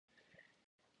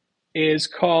is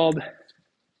called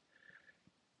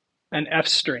an F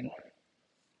string.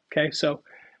 Okay, so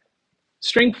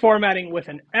string formatting with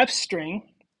an F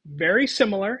string, very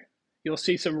similar. You'll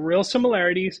see some real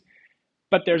similarities,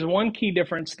 but there's one key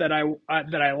difference that I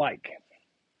like,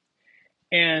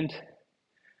 and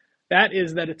that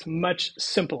is that it's much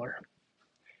simpler.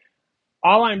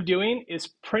 All I'm doing is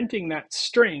printing that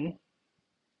string.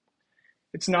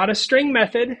 It's not a string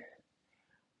method.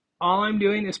 All I'm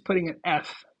doing is putting an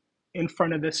F in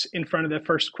front of the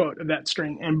first quote of that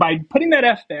string. And by putting that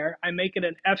F there, I make it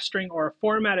an F string or a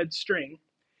formatted string.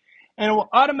 And it will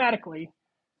automatically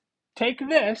take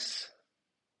this,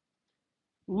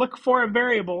 look for a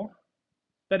variable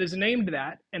that is named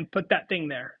that, and put that thing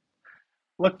there.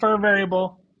 Look for a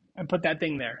variable and put that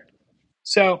thing there.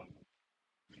 So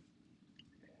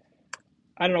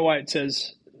I don't know why it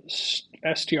says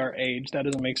str age. That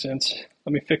doesn't make sense.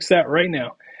 Let me fix that right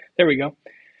now. There we go.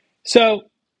 So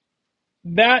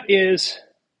that is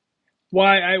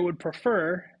why I would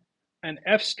prefer an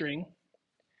F string.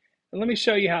 And let me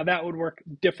show you how that would work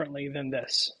differently than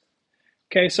this.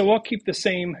 Okay, so we'll keep the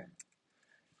same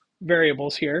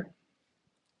variables here.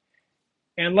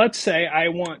 And let's say I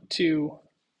want to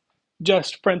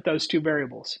just print those two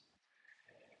variables.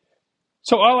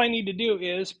 So all I need to do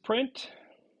is print,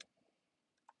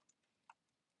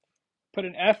 put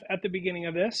an F at the beginning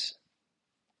of this,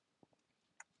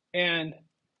 and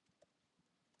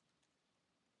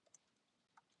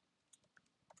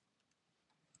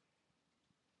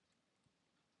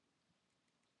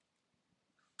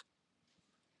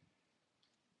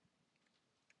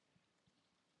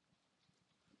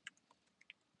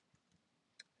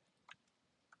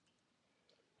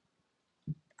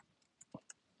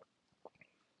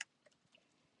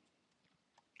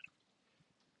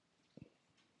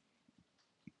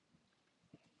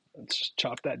let's just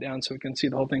chop that down so we can see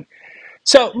the whole thing.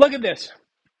 So look at this.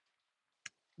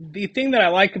 The thing that I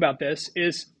like about this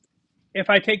is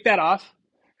if I take that off,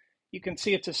 you can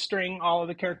see it's a string. All of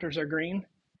the characters are green.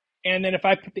 And then if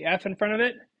I put the F in front of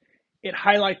it, it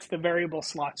highlights the variable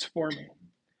slots for me.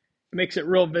 It makes it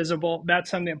real visible. That's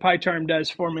something that PyCharm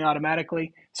does for me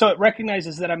automatically. So it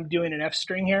recognizes that I'm doing an F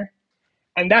string here.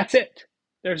 And that's it.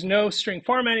 There's no string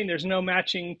formatting. There's no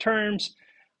matching terms.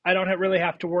 I don't really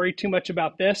have to worry too much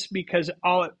about this because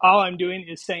all I'm doing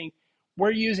is saying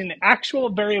we're using the actual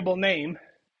variable name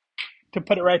to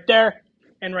put it right there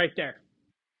and right there.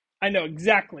 I know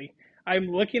exactly. I'm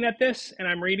looking at this and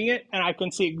I'm reading it and I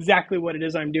can see exactly what it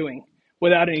is I'm doing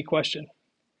without any question.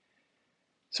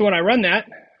 So when I run that,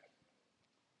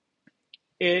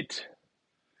 it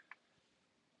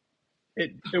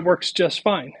works just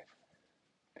fine.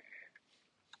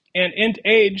 And int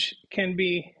age can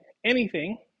be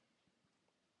anything.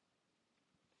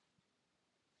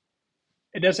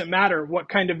 It doesn't matter what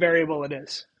kind of variable it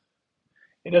is.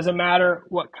 It doesn't matter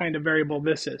what kind of variable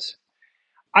this is.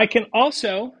 I can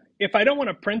also, if I don't want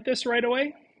to print this right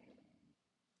away,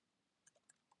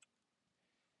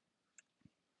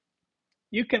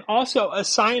 you can also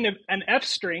assign an F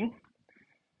string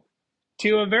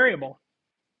to a variable.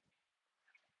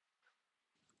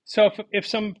 So if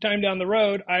sometime down the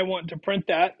road I want to print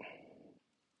that,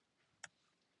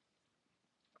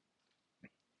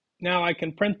 now I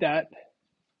can print that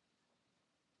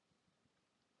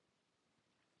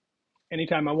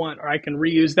anytime I want, or I can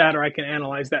reuse that, or I can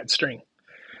analyze that string.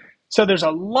 So there's a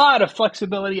lot of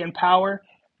flexibility and power,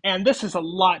 and this is a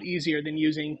lot easier than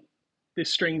using the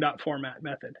string.format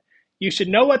method. You should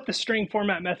know what the string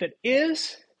format method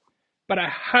is, but I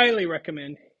highly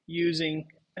recommend using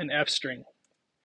an F string.